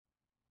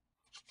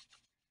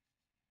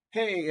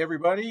Hey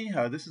everybody,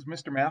 this is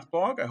Mr.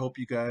 Mathblog. I hope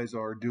you guys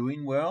are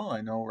doing well. I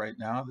know right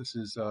now this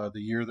is the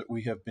year that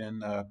we have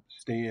been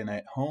staying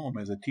at home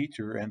as a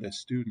teacher and as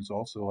students.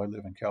 Also, I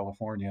live in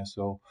California,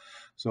 so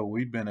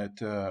we've been at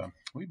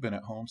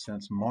home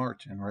since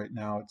March, and right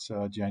now it's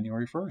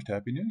January 1st.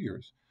 Happy New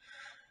Year's.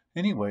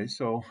 Anyway,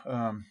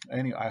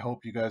 I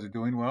hope you guys are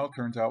doing well.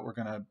 Turns out we're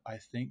gonna, I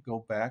think,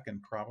 go back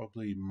in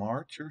probably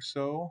March or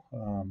so.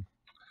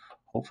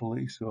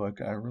 Hopefully. So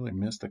I really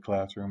miss the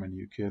classroom and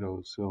you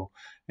kiddos. So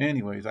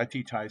anyways, I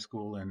teach high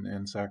school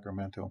in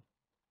Sacramento.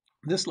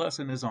 This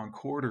lesson is on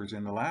quarters.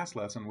 In the last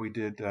lesson, we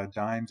did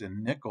dimes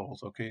and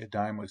nickels. Okay, a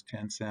dime was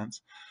 10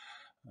 cents.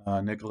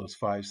 Nickel is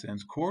 5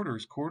 cents.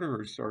 Quarters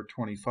are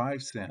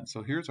 25 cents.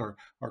 So here's our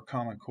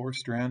Common Core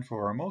strand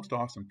for our most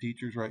awesome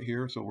teachers right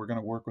here. So we're going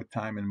to work with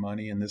time and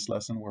money. In this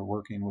lesson, we're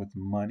working with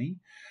money.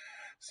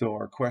 So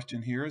our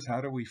question here is, how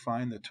do we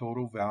find the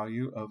total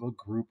value of a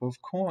group of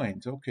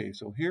coins? Okay,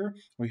 so here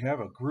we have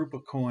a group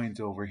of coins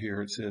over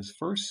here. It says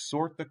first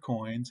sort the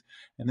coins,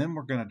 and then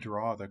we're going to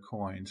draw the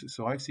coins.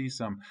 So I see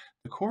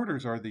the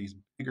quarters are these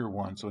bigger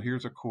ones. So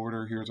here's a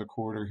quarter, here's a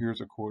quarter,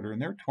 here's a quarter,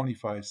 and they're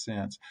 25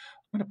 cents.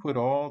 I'm going to put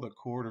all the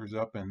quarters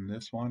up in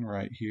this one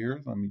right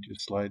here. Let me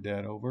just slide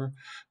that over.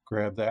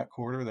 Grab that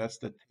quarter. That's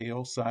the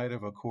tail side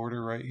of a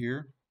quarter right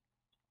here,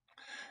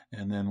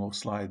 and then we'll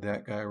slide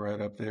that guy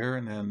right up there,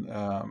 and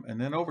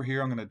then over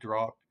here I'm going to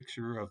draw a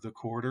picture of the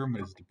quarter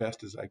as the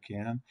best as I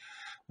can.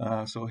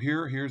 So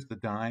here's the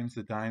dimes.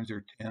 The dimes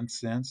are 10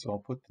 cents, so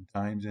I'll put the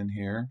dimes in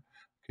here.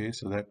 Okay,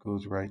 so that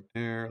goes right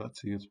there. Let's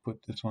see, let's put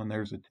this one.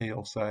 There's the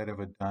tail side of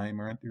a dime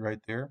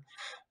right there.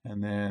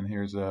 And then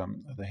here's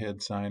the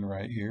head sign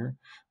right here.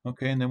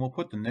 Okay, and then we'll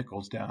put the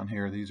nickels down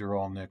here. These are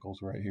all nickels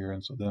right here.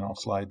 And so then I'll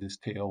slide this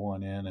tail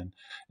one in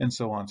and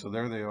so on. So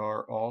there they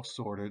are, all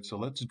sorted. So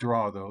let's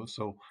draw those.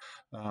 So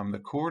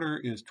the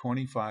quarter is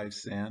 25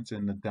 cents,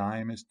 and the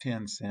dime is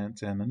 10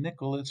 cents, and the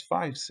nickel is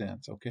 5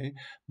 cents. Okay,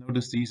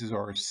 notice these are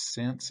our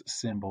cents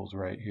symbols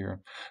right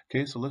here.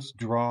 Okay, so let's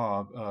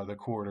draw the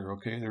quarter.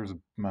 Okay,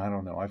 I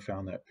don't know, I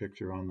found that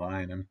picture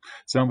online, and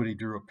somebody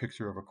drew a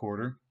picture of a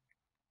quarter.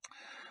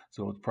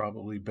 So it's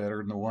probably better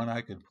than the one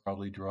I could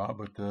probably draw,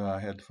 but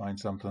I had to find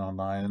something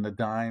online. And the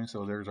dime,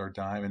 so there's our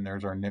dime and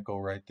there's our nickel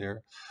right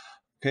there.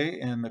 Okay,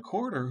 and the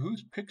quarter,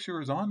 whose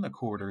picture is on the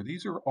quarter?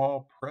 These are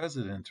all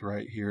presidents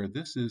right here.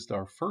 This is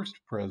our first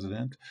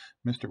president,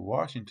 Mr.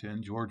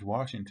 Washington, George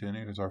Washington.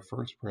 He was our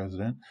first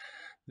president.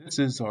 This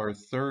is our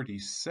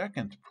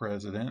 32nd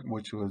president,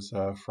 which was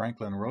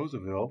Franklin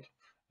Roosevelt.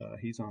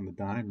 He's on the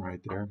dime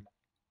right there.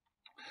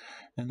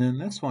 And then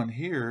this one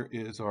here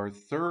is our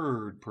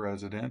third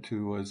president,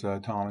 who was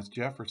Thomas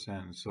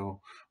Jefferson.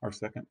 So our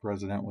second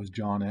president was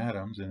John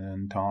Adams, and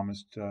then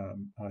Thomas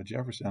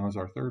Jefferson was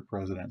our third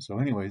president. So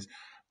anyways,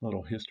 a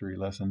little history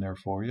lesson there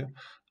for you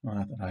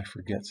that I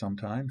forget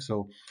sometimes.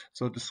 So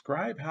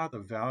describe how the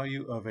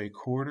value of a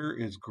quarter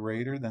is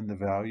greater than the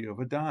value of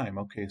a dime.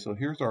 Okay, so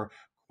here's our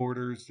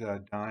quarters,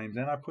 dimes,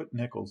 and I put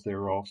nickels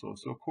there also.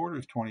 So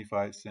quarters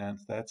 25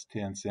 cents, that's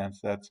 10 cents,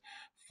 that's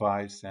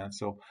 5 cents.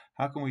 So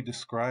how can we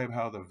describe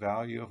how the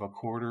value of a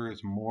quarter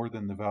is more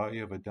than the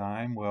value of a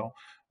dime? Well,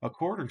 a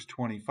quarter is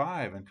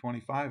 25, and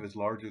 25 is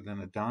larger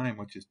than a dime,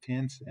 which is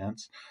 10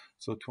 cents.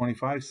 So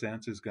 25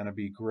 cents is going to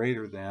be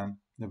greater than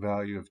the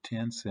value of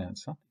 10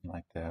 cents, something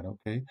like that,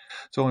 okay?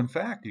 So in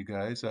fact, you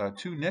guys,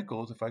 two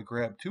nickels, if I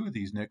grab two of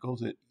these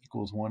nickels, it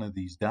equals one of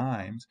these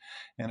dimes.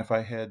 And if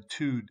I had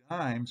two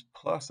dimes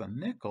plus a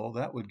nickel,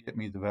 that would get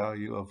me the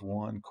value of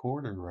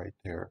 1/4 right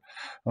there,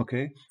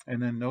 okay?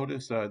 And then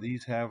notice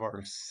these have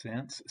our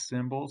cents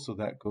symbol, so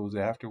that goes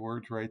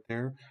afterwards right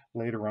there.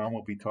 Later on,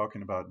 we'll be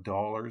talking about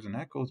dollars, and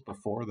that goes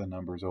before the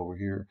numbers over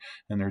here,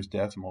 and there's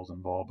decimals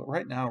involved. But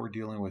right now, we're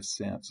dealing with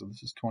cents, so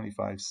this is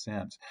 25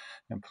 cents.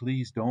 And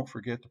please don't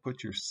forget to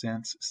put your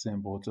cents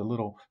symbol. It's a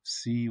little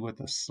C with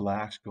a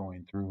slash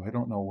going through. I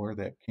don't know where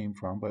that came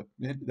from, but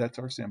that's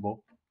our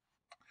symbol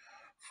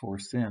for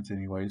cents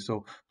anyway.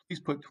 So please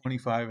put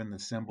 25 in the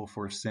symbol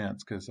for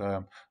cents, because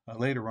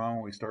later on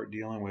when we start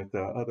dealing with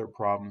other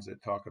problems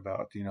that talk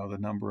about, the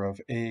number of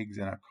eggs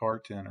in a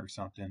carton or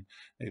something,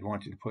 they'd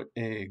want you to put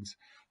eggs.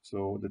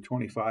 So the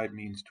 25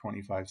 means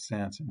 25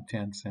 cents and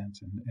 10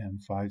 cents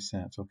and 5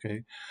 cents,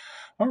 okay?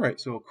 All right,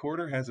 so a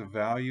quarter has a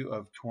value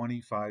of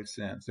 25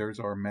 cents.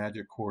 There's our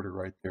magic quarter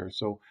right there.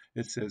 So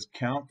it says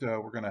count,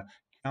 we're going to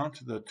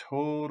count the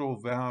total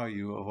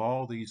value of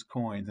all these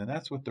coins, and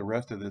that's what the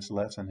rest of this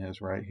lesson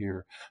is right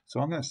here. So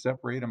I'm going to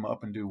separate them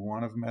up and do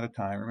one of them at a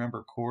time.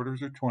 Remember,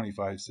 quarters are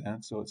 25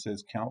 cents, so it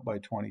says count by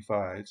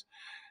 25s.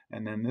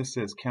 And then this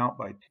says count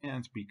by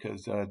tens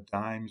because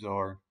dimes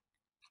are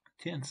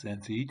 10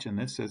 cents each, and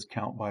this says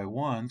count by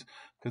ones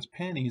because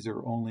pennies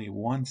are only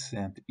 1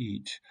 cent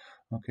each.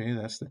 Okay,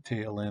 that's the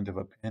tail end of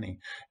a penny.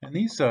 And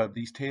these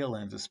tail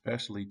ends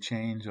especially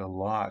change a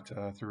lot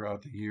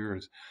throughout the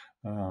years.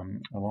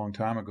 A long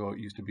time ago, it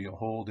used to be a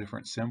whole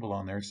different symbol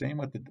on there. Same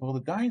with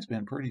the dime's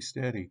been pretty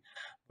steady,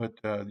 but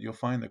you'll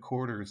find the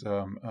quarters,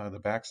 the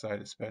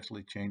backside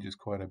especially changes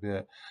quite a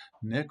bit.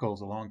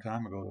 Nickels, a long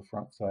time ago, the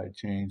front side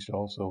changed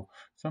also.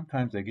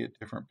 Sometimes they get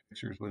different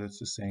pictures, but it's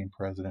the same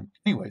president.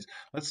 Anyways,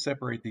 let's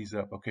separate these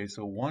up. Okay,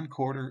 so 1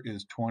 quarter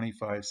is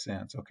 25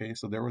 cents. Okay,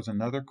 so there was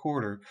another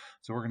quarter,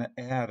 so we're going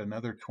to add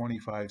another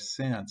 25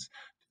 cents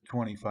to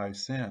 25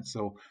 cents.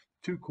 So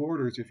 2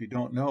 quarters, if you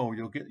don't know,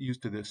 you'll get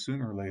used to this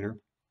sooner or later.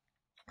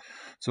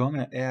 So I'm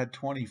going to add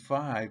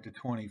 25 to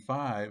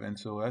 25, and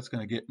so that's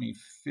going to get me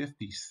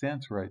 50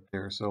 cents right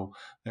there. So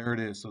there it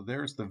is. So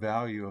there's the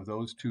value of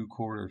those 2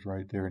 quarters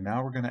right there.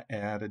 Now we're going to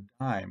add a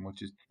dime,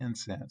 which is 10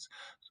 cents.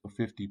 So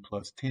 50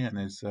 plus 10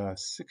 is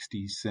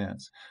 60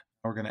 cents.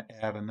 Now we're going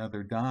to add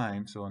another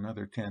dime, so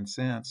another 10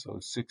 cents. So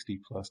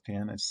 60 plus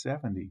 10 is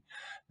 70.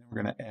 Then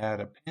we're going to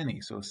add a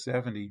penny, so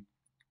 70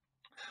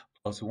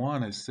 plus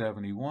 1 is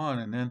 71,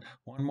 and then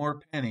one more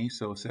penny,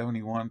 so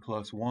 71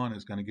 plus 1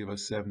 is going to give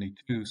us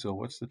 72. So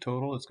what's the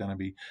total? It's going to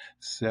be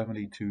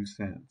 72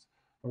 cents.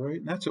 All right,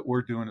 and that's what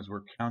we're doing is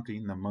we're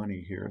counting the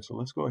money here. So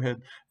let's go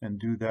ahead and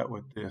do that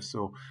with this.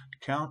 So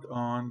count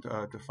on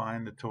to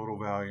find the total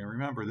value. And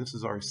remember, this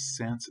is our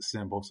cents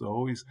symbol, so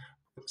always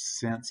put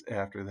cents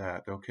after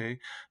that, okay?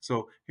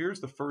 So here's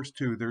the first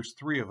two. There's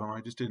 3 of them.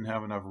 I just didn't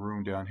have enough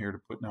room down here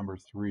to put number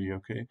 3,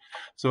 okay?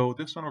 So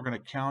this one we're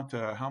going to count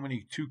how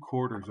many 2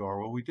 quarters are.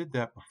 Well, we did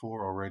that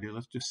before already.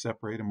 Let's just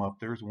separate them up.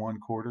 There's 1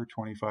 quarter,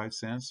 25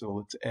 cents. So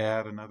let's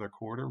add another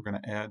quarter. We're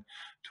going to add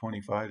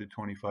 25 to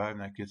 25,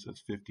 and that gets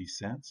us 50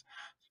 cents.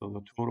 So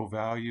the total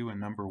value in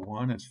number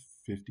 1 is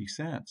 50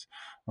 cents.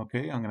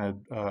 Okay, I'm going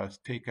to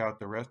take out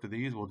the rest of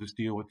these. We'll just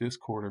deal with this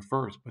quarter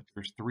first, but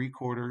there's 3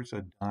 quarters,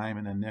 a dime,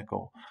 and a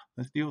nickel.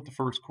 Let's deal with the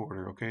first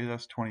quarter, okay?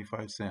 That's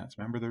 25 cents.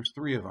 Remember, there's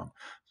 3 of them.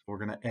 So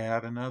we're going to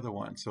add another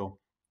one. So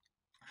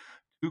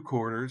 2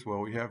 quarters, well,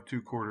 we have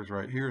 2 quarters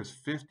right here is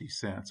 50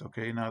 cents.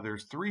 Okay, now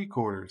there's 3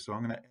 quarters, so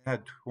I'm going to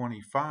add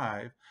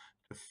 25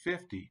 to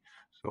 50.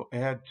 So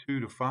add 2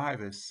 to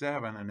 5 is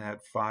 7, and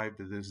add 5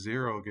 to this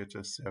 0 gets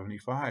us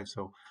 75.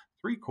 So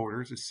 3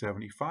 quarters is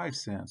 75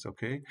 cents.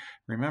 Okay,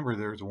 remember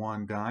there's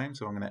 1 dime,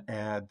 so I'm going to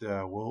add,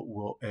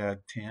 we'll add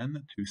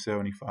 10 to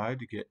 75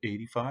 to get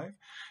 85.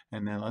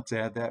 And then let's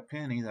add that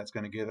penny, that's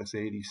going to get us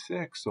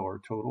 86. So our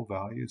total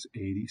value is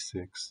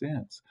 86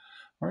 cents.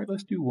 All right,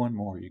 let's do one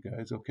more, you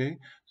guys, okay?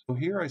 So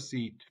here I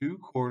see 2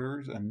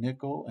 quarters, a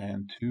nickel,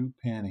 and 2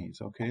 pennies.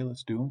 Okay,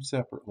 let's do them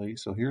separately.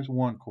 So here's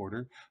 1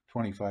 quarter,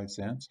 25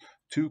 cents.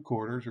 2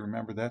 quarters,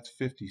 remember that's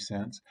 50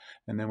 cents.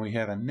 And then we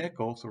had a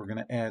nickel, so we're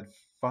going to add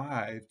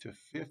 5 to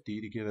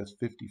 50 to get us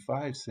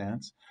 55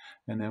 cents.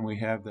 And then we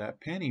have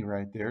that penny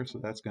right there, so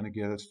that's going to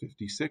get us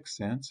 56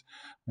 cents.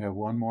 We have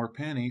one more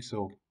penny,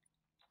 so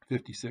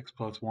 56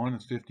 plus 1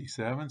 is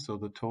 57. So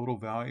the total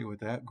value with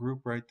that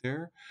group right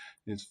there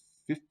is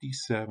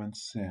 57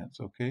 cents.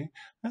 Okay,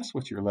 that's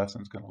what your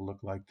lesson's going to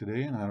look like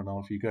today. And I don't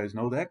know if you guys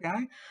know that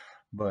guy,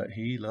 but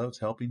he loves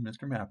helping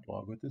Mr.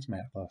 Mathblog with his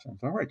math lessons.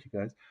 All right, you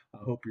guys, I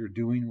hope you're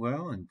doing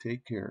well and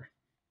take care.